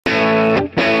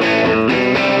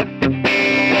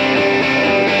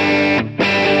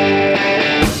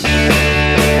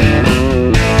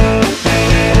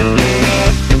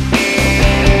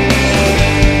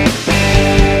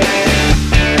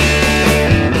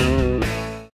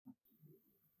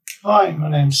Hi, my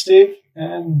name's Steve,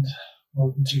 and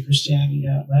welcome to Christianity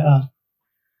Out Loud.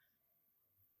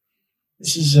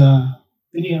 This is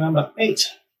video number 8. So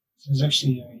there's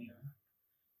actually I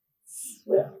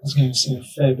was going to say a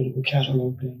fair bit of a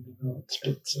catalogue being developed,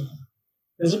 but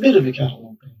there's a bit of a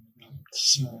catalogue being developed.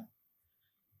 So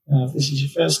if this is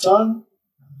your first time,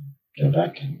 go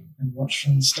back and watch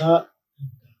from the start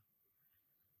and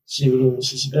see what all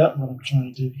this is about and what I'm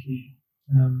trying to do here.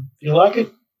 If you like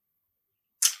it,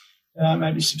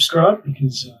 maybe subscribe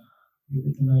because you'll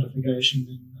get the notification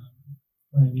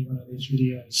when any one of these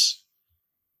videos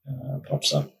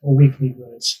pops up, or weekly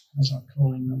words as I'm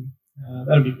calling them.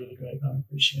 That'd be really great. I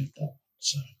appreciate that.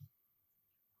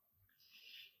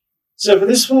 So for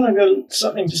this one, I've got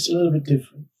something just a little bit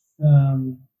different.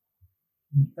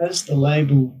 As the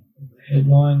label, the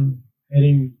headline,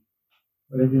 heading,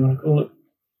 whatever you want to call it,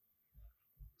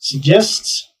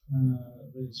 suggests,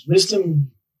 there's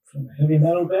wisdom from a heavy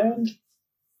metal band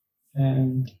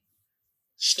and a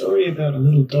story about a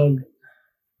little dog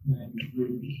named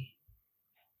Ruby.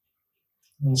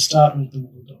 And I'll start with the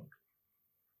little dog.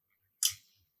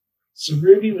 So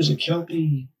Ruby was a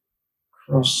Kelpie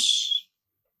cross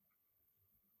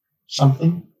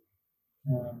something,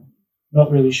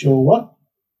 not really sure what,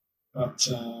 but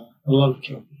a lot of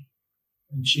Kelpie.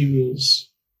 And she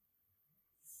was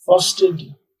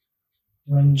fostered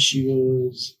when she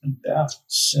was about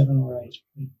 7 or 8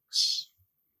 weeks.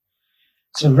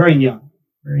 So very young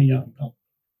pup.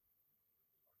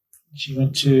 She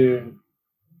ended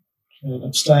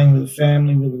up staying with a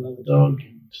family with another dog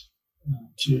and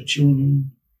 2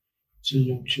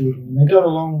 young children. And they got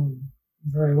along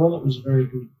very well. It was a very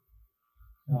good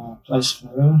place for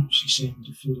her. She seemed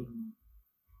to fit in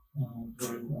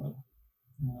very well.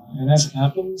 And as it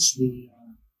happens,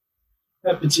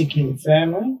 that particular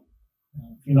family,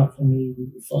 if you're not familiar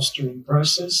with the fostering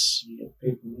process, you get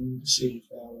people in to see if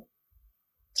they'll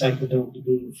take the dog to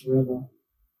be the forever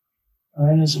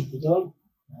owners of the dog.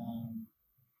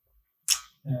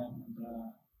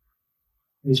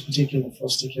 These particular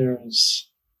foster carers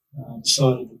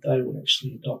decided that they would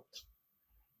actually adopt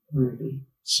Ruby.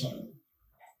 So,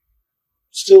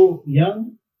 still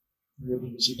young,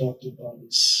 Ruby was adopted by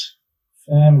this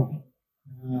family.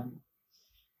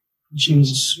 She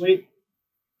was a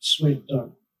sweet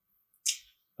dog,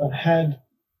 but had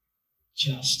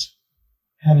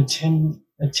a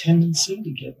tendency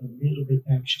to get a little bit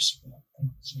anxious about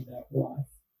things, about life.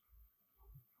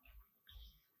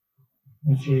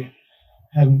 If you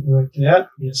hadn't worked it out,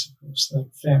 yes, of course,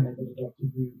 that family that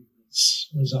adopted Ruby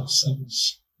was us.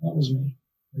 That was me.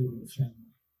 We were the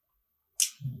family.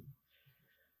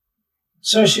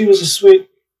 So she was a sweet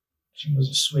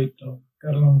dog.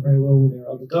 Got along very well with her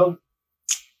other dog.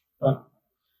 But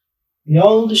the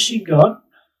older she got,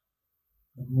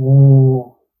 the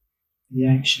more the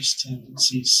anxious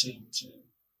tendencies seemed to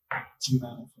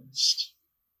manifest.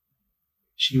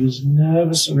 She was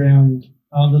nervous around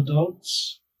other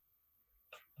dogs,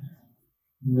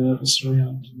 nervous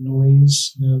around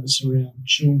noise, nervous around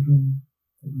children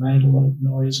that made a lot of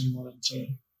noise and wanted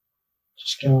to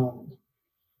just go and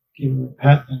give her a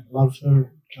pat and love her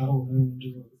and cuddle her and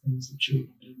do all the things that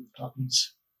children do with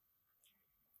puppies.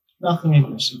 Nothing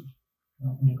aggressive.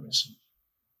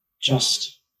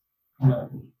 Just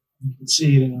nervy. You could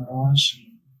see it in her eyes.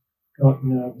 She got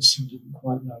nervous and didn't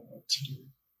quite know what to do.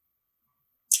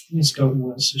 And this got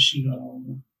worse as she got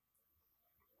older.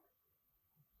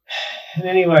 And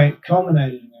anyway, it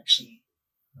culminated in actually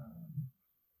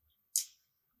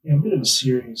a bit of a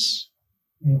serious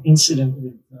incident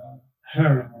with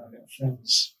her and one of our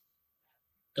friends'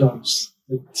 dogs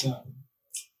that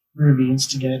Ruby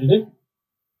instigated it.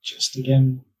 Just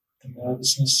again, the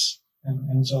nervousness and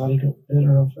anxiety got the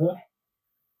better of her.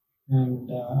 And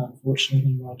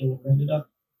unfortunately, my dog ended up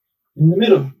in the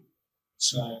middle.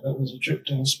 So that was a trip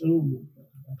to hospital with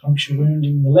a puncture wound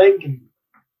in the leg and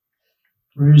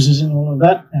bruises and all of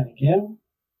that. And again,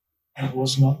 it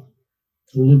was not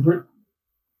deliberate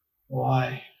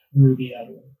by Ruby at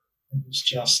all. It was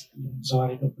just the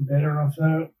anxiety got the better of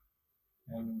her,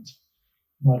 and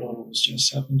my daughter was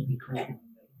just happened to be caught in the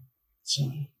middle.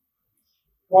 So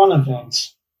one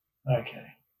event,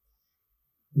 okay,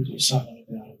 we do something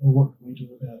about it. Well, what can we do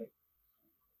about it?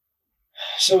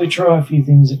 So we try a few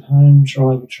things at home,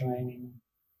 try the training,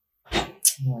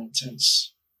 more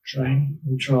intense training.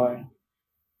 We try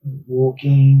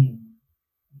walking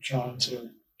and trying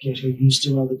to get her used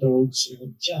to other dogs.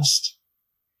 It just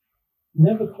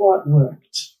never quite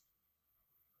worked.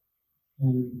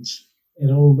 And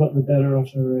it all got the better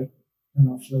of her at an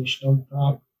off-leash dog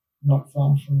park not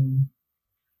far from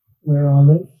where I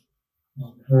live.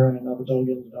 And her and another dog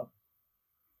ended up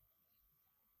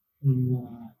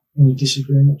in a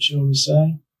disagreement, shall we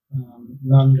say.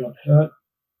 None got hurt,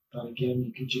 but again,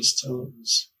 you could just tell it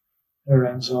was her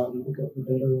anxiety that got the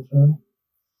better of her.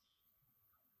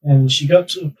 And she got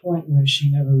to a point where she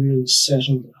never really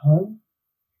settled at home.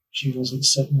 She wasn't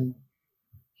settling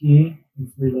here.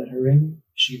 If we let her in,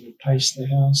 she would pace the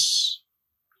house,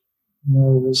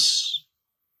 nervous,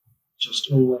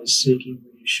 just always seeking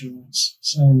reassurance.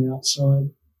 Same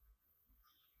outside.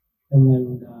 And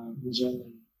then it was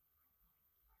only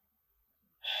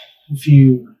a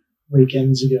few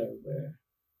weekends ago where,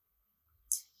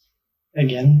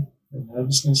 again, the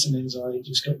nervousness and anxiety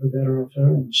just got the better of her,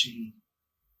 and she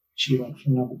went for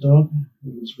another dog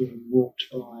who was being walked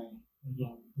by a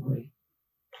young boy,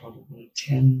 probably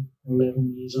 10,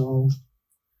 11 years old.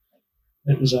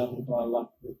 It was only by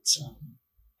luck that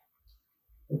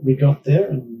we got there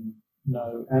and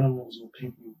no animals or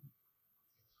people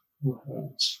were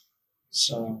hurt.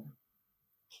 So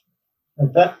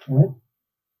at that point,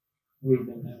 we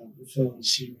then had a fairly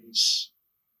serious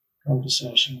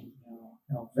conversation with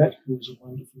our vet, who was a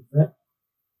wonderful vet.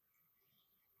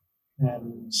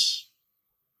 And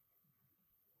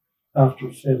after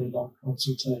a fairly long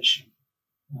consultation,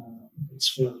 it's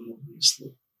fairly obvious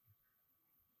that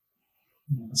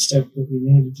the step that we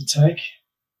needed to take,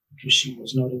 because she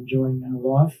was not enjoying her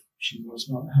life, she was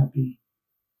not a happy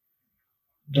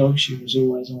dog, she was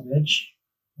always on edge.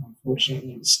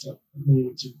 Unfortunately, the step that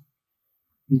needed to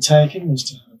be taken was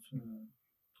to have her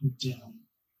put down.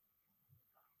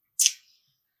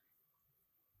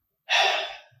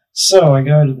 So I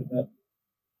go to the vet,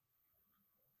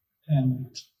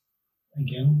 and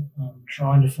again, I'm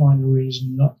trying to find a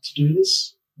reason not to do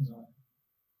this, because I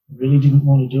really didn't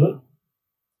want to do it.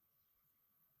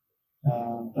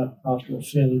 But after a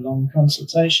fairly long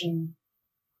consultation,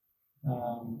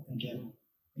 again,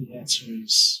 the answer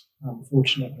is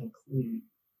unfortunately clear.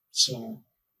 So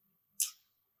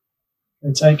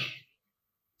they take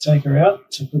her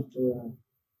out to put the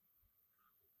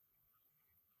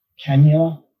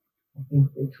cannula, I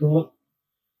think they call it,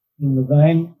 in the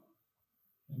vein,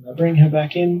 and they bring her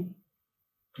back in,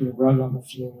 put a rug on the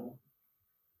floor,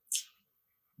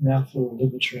 mouthful of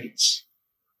liver treats,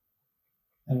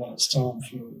 and then it's time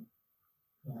for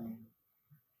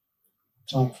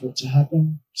it to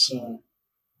happen. So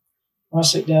I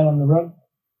sit down on the rug,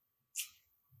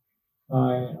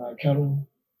 I cuddle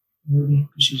Ruby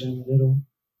because she's only little.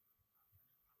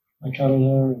 I cuddle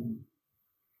her, and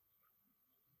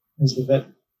as the vet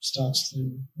starts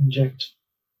to inject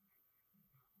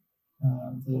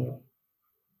the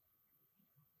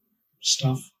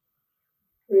stuff,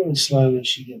 really slowly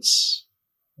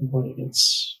her body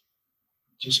gets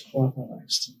just quite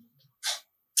relaxed. And,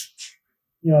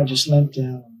 I just leant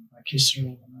down and I kissed her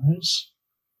on the nose.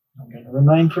 I'm going to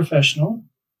remain professional.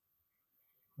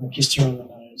 I kissed her on the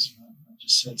nose and I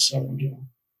just said, "Sorry, girl."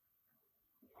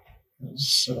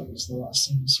 So that was the last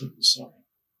thing I said, was sorry.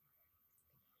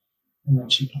 And then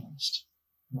she passed.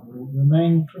 I will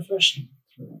remain professional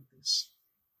throughout this.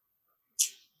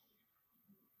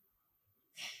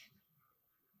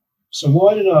 So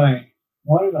why did I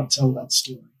tell that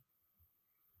story?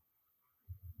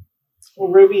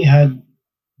 Well, Ruby had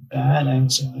bad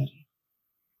anxiety.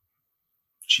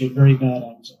 She had very bad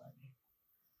anxiety.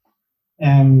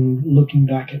 And looking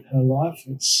back at her life,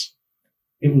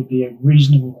 it would be a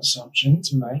reasonable assumption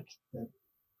to make that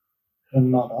her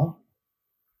mother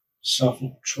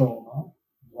suffered trauma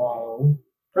while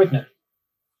pregnant.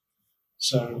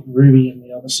 So Ruby and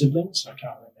the other siblings, I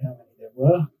can't remember how many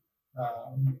there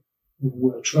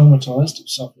were traumatized or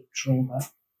suffered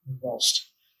trauma whilst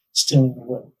still in the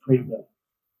world pre-birth.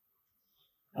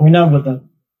 And we know what that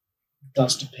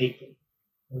does to people.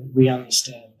 We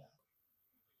understand that.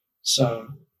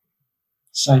 So,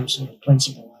 same sort of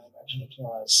principle, I imagine,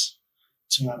 applies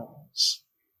to animals.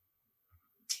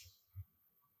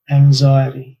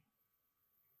 Anxiety.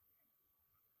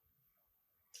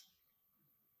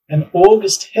 An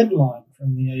August headline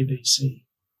from the ABC.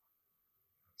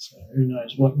 So who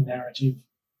knows what narrative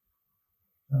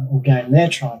or game they're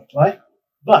trying to play.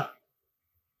 But,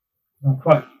 I'll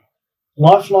quote,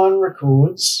 "Lifeline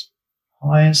records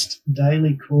highest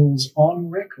daily calls on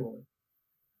record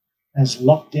as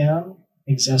lockdown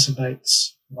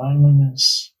exacerbates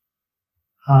loneliness,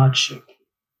 hardship."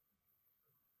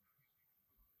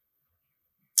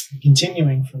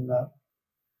 Continuing from that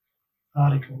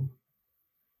article,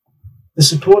 the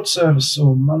support service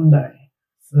saw Monday,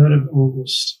 3rd of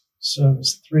August,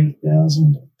 service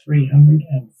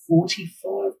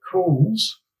 3,345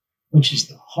 calls, which is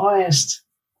the highest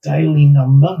daily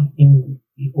number in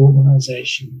the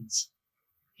organisation's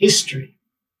history.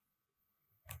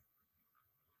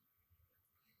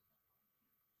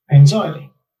 Anxiety.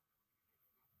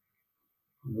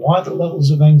 Why the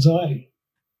levels of anxiety?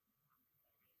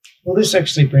 Well, this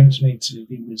actually brings me to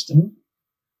the wisdom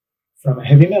from a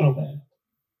heavy metal band.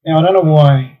 Now, I don't know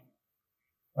why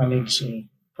I need to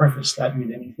preface that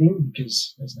with anything,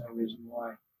 because there's no reason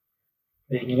why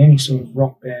being in any sort of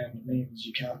rock band means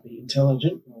you can't be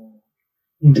intelligent or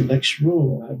intellectual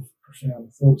or have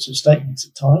profound thoughts or statements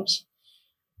at times.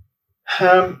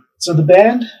 So the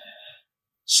band,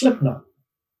 Slipknot,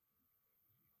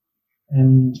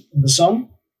 and the song,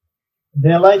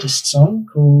 their latest song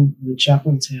called The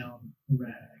Chapeltown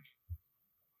Rag.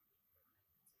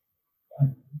 I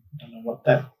don't know what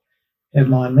that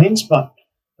headline means, but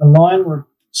a line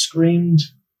screamed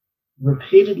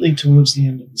repeatedly towards the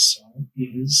end of the song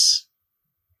is,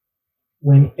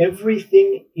 "When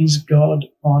everything is God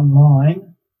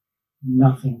online,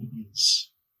 nothing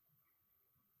is."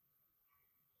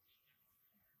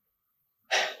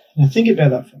 Now think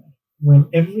about that for me. When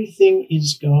everything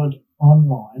is God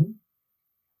online,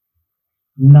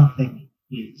 nothing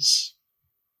is.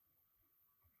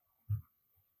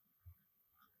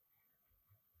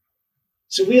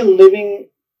 So we are living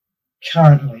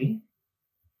currently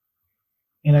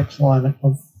in a climate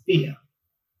of fear.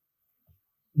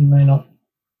 You may not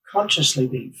consciously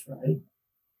be afraid,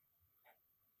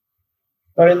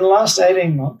 but in the last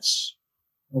 18 months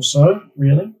or so,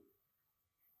 really,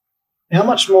 how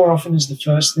much more often is the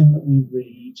first thing that we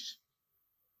read,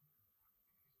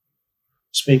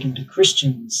 speaking to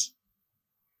Christians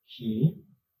here,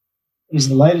 is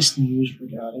the latest news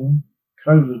regarding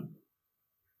COVID,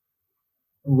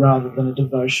 rather than a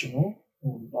devotional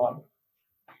or the Bible?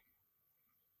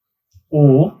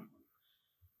 Or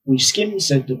we skim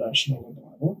said devotional or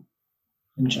Bible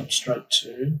and jump straight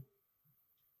to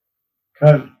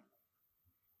COVID.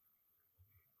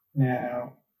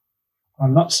 Now,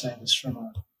 I'm not saying this from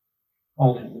a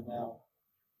holier than thou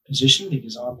position,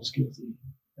 because I'm as guilty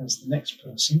as the next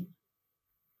person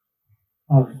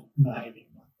of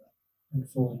behaving like that and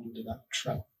falling into that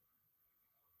trap.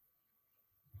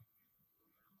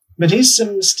 But here's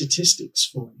some statistics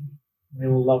for you. We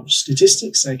all love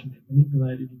statistics. They can be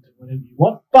manipulated into whatever you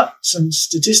want, but some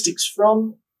statistics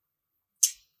from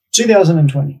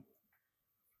 2020.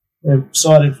 They're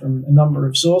cited from a number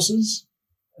of sources.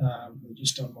 They're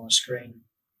just on my screen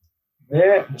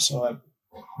there beside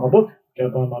my book. Go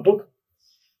buy my book.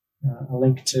 A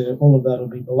link to all of that will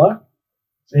be below.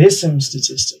 So here's some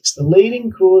statistics. The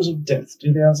leading cause of death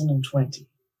 2020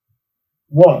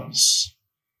 was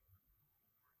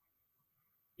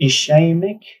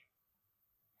ischemic,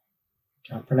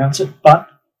 can't pronounce it, but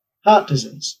heart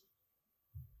disease.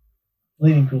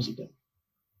 Leading cause of death.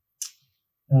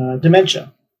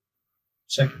 Dementia,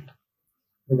 second,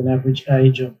 with an average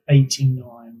age of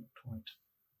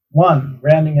 89.1.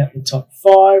 Rounding out the top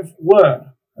 5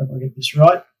 were, hope I get this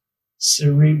right,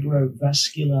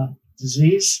 cerebrovascular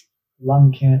disease,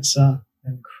 lung cancer,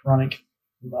 and chronic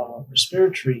lower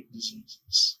respiratory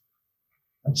diseases.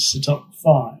 That's the top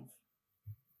 5.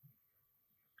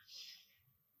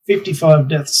 55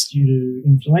 deaths due to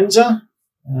influenza.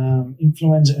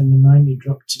 Influenza and pneumonia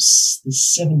dropped to the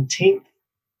 17th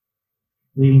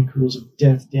leading cause of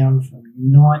death, down from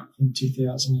 9th in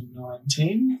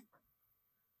 2019.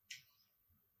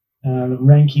 The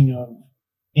ranking of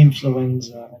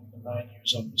influenza and pneumonia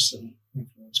is obviously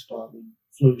influenced by the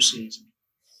flu season.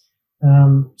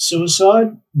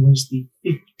 Suicide was the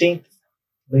 15th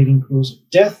leading cause of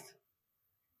death,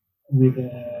 with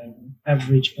an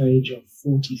average age of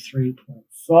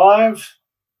 43.5.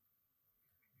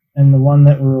 And the one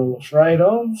that we're all afraid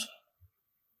of,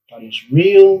 but is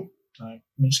real, don't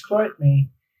misquote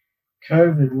me,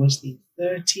 COVID was the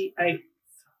 38th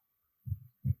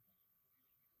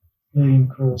leading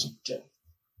cause of death.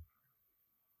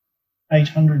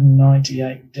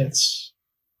 898 deaths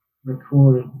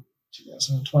recorded in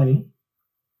 2020,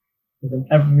 with an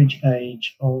average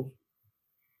age of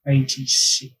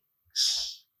 86.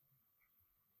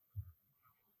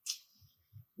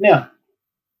 Now,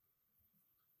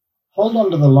 hold on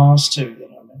to the last two that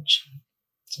I mentioned.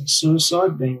 So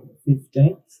suicide being the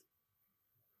 15th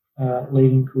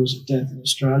leading cause of death in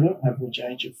Australia, average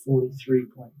age of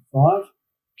 43.5.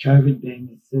 COVID being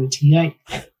the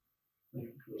 38th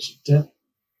leading cause of death,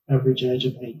 average age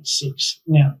of 86.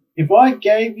 Now, if I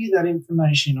gave you that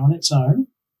information on its own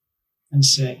and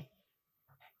said,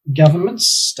 governments,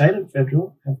 state and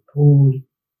federal, have poured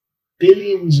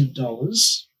billions of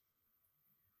dollars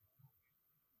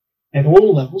at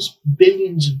all levels,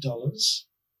 billions of dollars,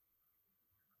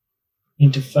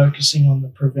 into focusing on the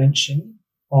prevention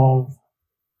of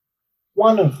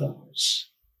one of those,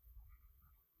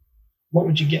 what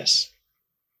would you guess?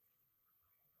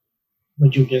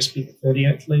 Would your guess be the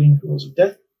 38th leading cause of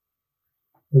death,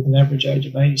 with an average age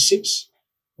of 86,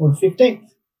 or the 15th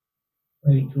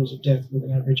leading cause of death, with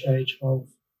an average age of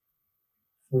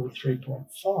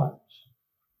 43.5?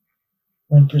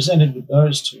 When presented with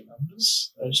those two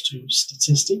numbers, those two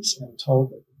statistics, and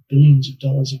told that billions of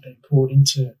dollars have been poured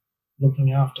into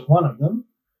looking after one of them,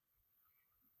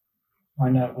 I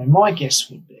know where my guess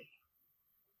would be.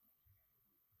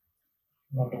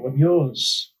 I wonder what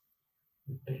yours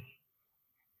would be.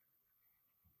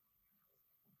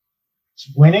 So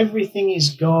when everything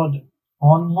is God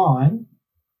online,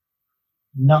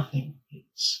 nothing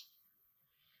is.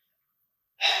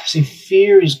 See,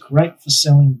 fear is great for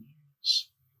selling news,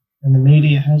 and the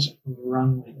media has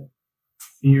run with it.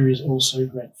 Fear is also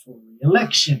great for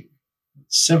re-election.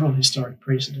 Several historic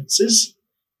precedences,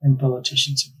 and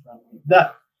politicians have run with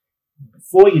that.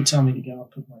 Before you tell me to go and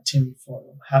put my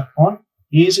tinfoil hat on,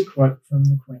 here's a quote from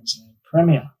the Queensland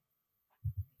Premier.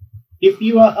 If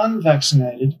you are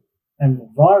unvaccinated and the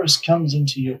virus comes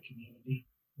into your community,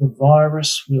 the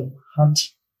virus will hunt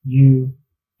you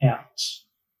out.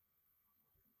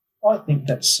 I think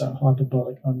that's so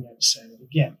hyperbolic, I'm going to say that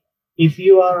again. If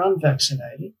you are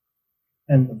unvaccinated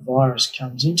and the virus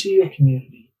comes into your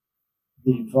community,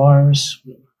 the virus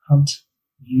will hunt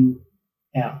you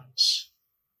out.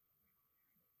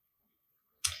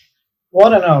 Well, I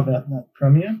don't know about that,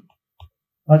 Premier.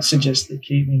 I'd suggest that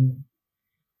keeping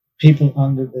people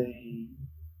under the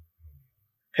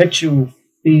perpetual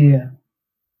fear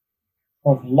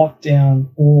of lockdown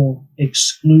or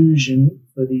exclusion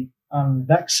for the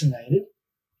unvaccinated,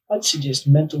 I'd suggest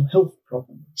mental health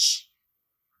problems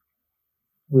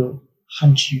will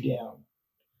hunt you down,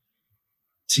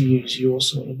 to use your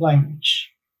sort of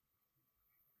language.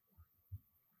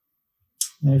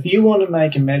 Now, if you want to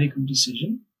make a medical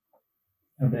decision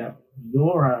about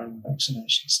your own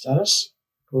vaccination status,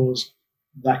 because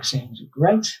vaccines are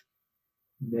great,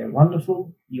 they're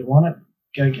wonderful, you want it,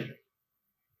 go get it.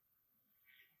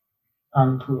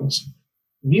 Unpause.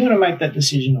 If you want to make that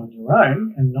decision on your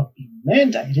own and not be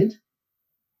mandated,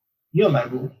 you're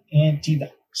labelled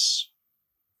anti-vax.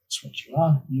 That's what you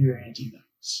are, you're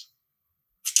anti-vax.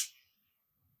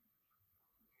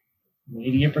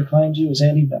 Media proclaims you as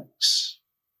anti-vax.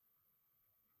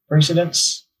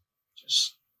 Precedents,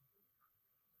 just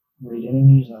read any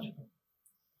news article.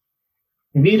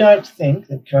 If you don't think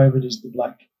that COVID is the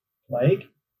Black Plague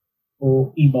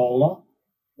or Ebola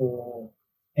or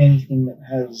anything that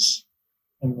has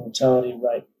a mortality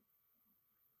rate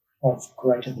of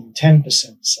greater than 10%,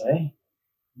 say,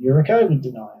 you're a COVID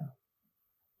denier.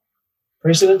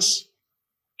 Precedents,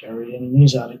 go read any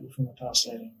news article from the past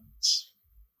 18 months.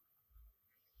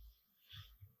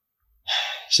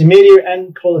 So media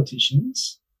and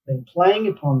politicians have been playing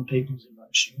upon people's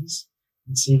emotions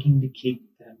and seeking to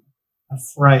keep them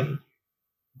afraid.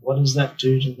 What does that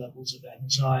do to levels of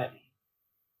anxiety?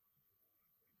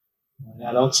 In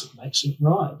adults, it makes it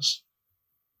rise.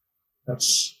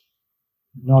 That's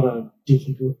not a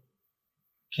difficult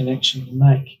connection to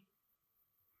make.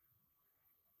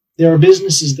 There are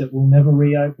businesses that will never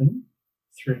reopen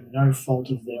through no fault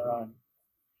of their own.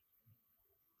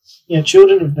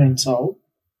 Children have been told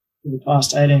for the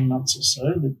past 18 months or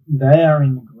so that they are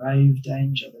in grave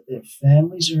danger, that their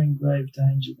families are in grave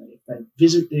danger, that if they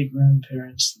visit their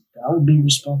grandparents, they'll be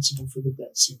responsible for the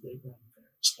deaths of their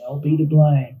grandparents. They'll be to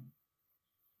blame.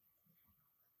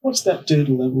 What's that do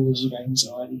to levels of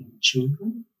anxiety in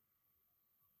children?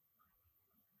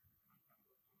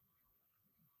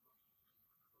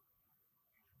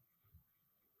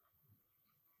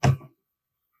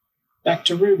 Back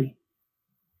to Ruby.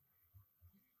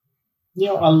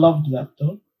 I loved that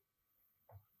dog.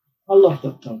 I loved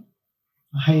that dog.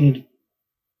 I hated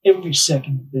every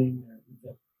second of being there with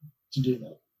that, to do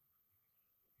that.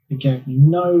 It gave me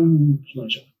no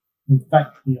pleasure. In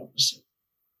fact, the opposite.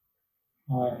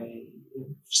 I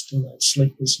have still had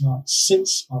sleepless nights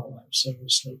since. I will have several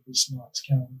sleepless nights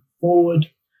going forward.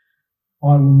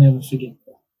 I will never forget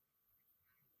that.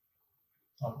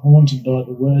 I'm haunted by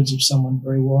the words of someone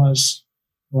very wise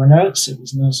who I know said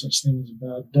there's no such thing as a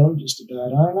bad dog, just a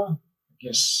bad owner. I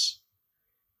guess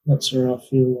that's where I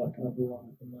feel like I belong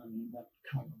at the moment, in that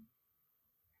column.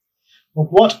 But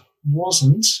what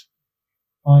wasn't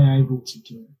I able to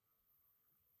do?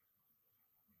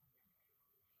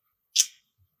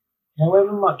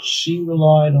 However much she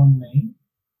relied on me,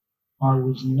 I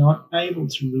was not able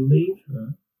to relieve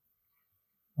her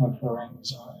of her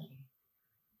anxiety.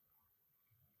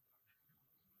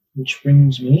 Which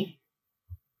brings me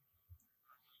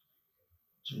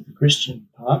to the Christian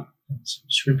part and some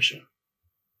scripture.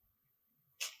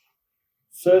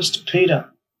 1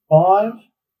 Peter 5,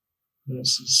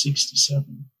 verses 6 to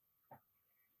 7.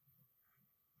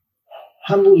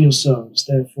 Humble yourselves,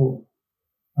 therefore,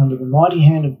 under the mighty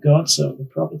hand of God, so at the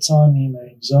proper time he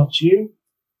may exalt you,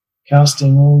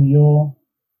 casting all your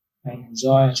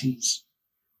anxieties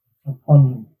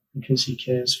upon him, because he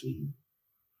cares for you.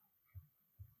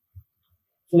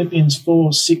 Philippians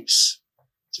 4, 6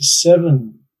 to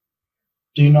 7.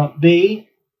 Do not be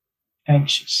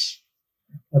anxious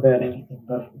about anything,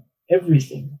 but in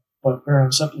everything, by prayer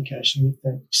and supplication with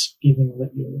thanksgiving,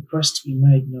 let your requests be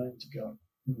made known to God.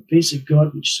 And the peace of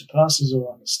God, which surpasses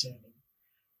all understanding,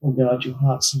 will guard your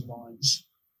hearts and minds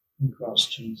in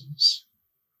Christ Jesus.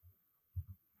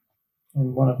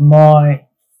 And one of my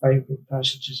favourite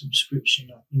passages of Scripture,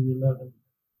 Matthew 11,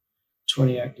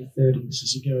 28 to 30, this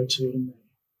is a go-to to me.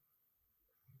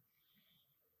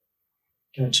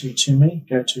 Go-to to me,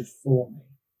 go-to for me.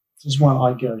 This is one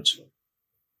I go to.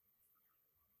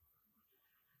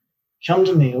 Come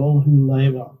to me, all who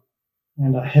labour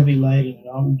and are heavy laden, and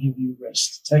I will give you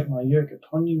rest. Take my yoke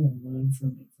upon you and learn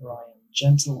from me, for I am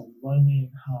gentle and lowly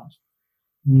in heart,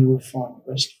 and you will find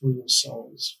rest for your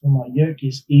souls. For my yoke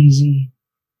is easy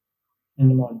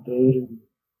and my burden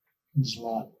is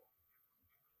light.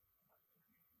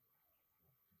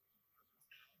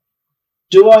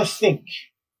 Do I think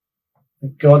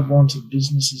that God wanted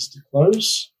businesses to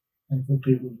close and for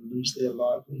people to lose their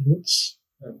livelihoods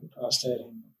over the past 18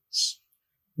 months?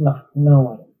 No, I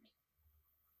don't.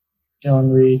 Go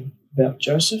and read about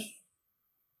Joseph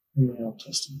in the Old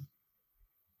Testament.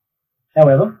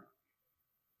 However,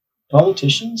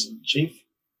 politicians and chief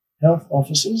health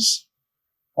officers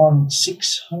on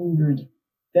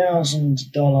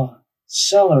 $600,000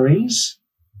 salaries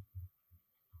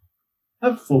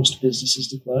have forced businesses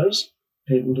to close,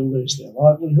 people to lose their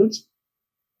livelihoods,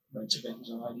 rates of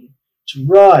anxiety to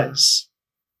rise.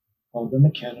 Hold them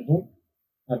accountable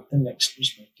at the next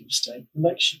prospective state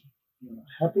election. If you're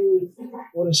not happy with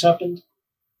what has happened,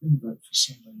 then vote for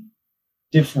somebody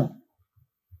different.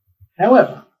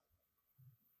 However,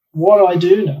 what I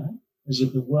do know is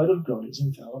that the Word of God is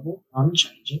infallible,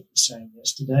 unchanging, the same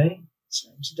yesterday, the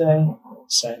same today, the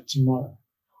same tomorrow.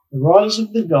 The writers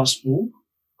of the Gospel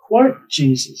quote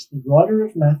Jesus. The writer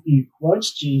of Matthew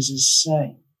quotes Jesus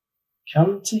saying,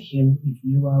 "Come to him if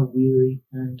you are weary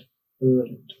and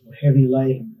burdened," or heavy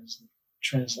laden, as the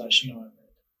translation I read.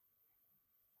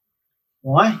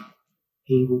 Why?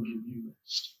 He will give you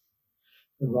rest.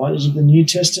 The writers of the New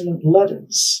Testament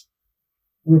letters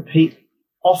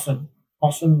often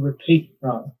repeat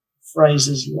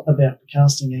phrases about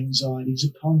casting anxieties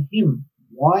upon him.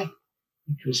 Why?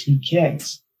 Because he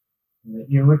cares. Let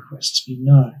your requests be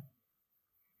known.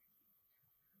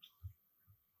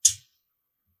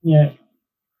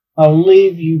 I'll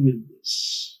leave you with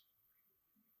this.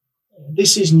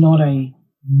 This is not a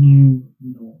new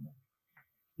normal.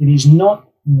 It is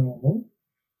not normal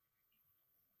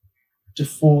to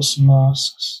force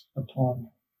masks upon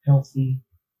healthy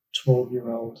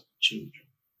 12-year-old children.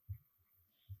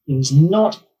 It is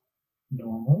not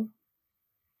normal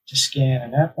to scan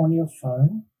an app on your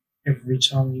phone every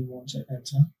time you want to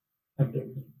enter a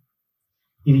building.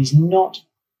 It is not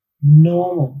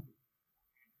normal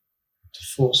to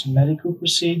force medical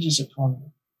procedures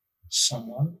upon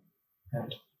someone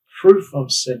and proof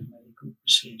of said medical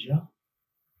procedure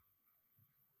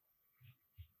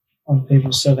on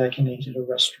people so they can eat at a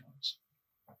restaurant.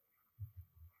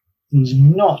 It is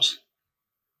not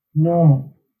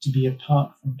normal to be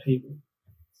apart from people,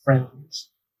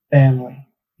 friends, family,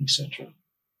 etc.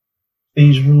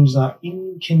 These rules are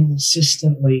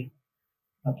inconsistently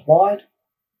applied.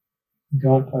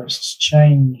 Goalposts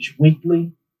change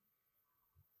weekly.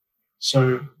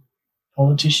 So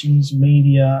politicians,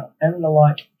 media, and the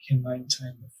like can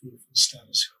maintain the fearful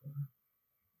status quo.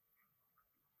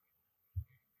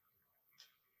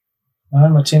 No,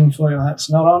 my tinfoil hat's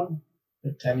not on,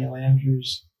 but Daniel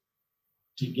Andrews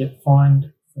did get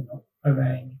fined for not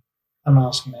obeying a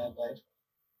mask mandate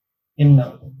in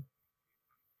Melbourne.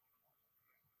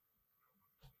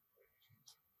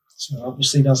 So it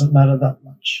obviously doesn't matter that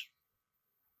much.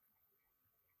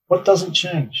 What doesn't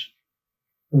change?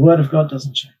 The Word of God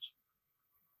doesn't change.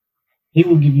 He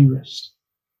will give you rest.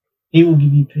 He will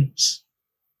give you peace.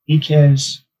 He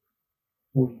cares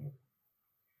for you.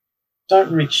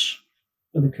 Don't reach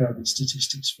for the COVID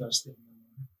statistics first thing in the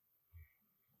morning.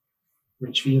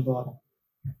 Reach for your Bible.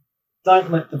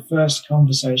 Don't let the first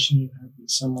conversation you have with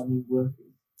someone you work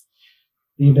with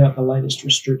be about the latest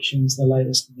restrictions, the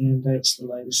latest mandates, the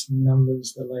latest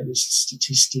numbers, the latest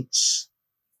statistics,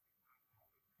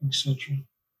 etc.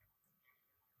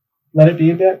 Let it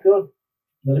be about God.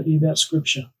 Let it be about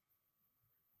Scripture.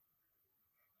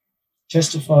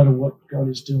 testify to what God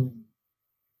is doing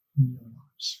in your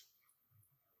lives.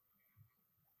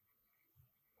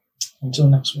 Until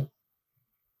next week,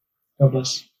 God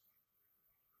bless.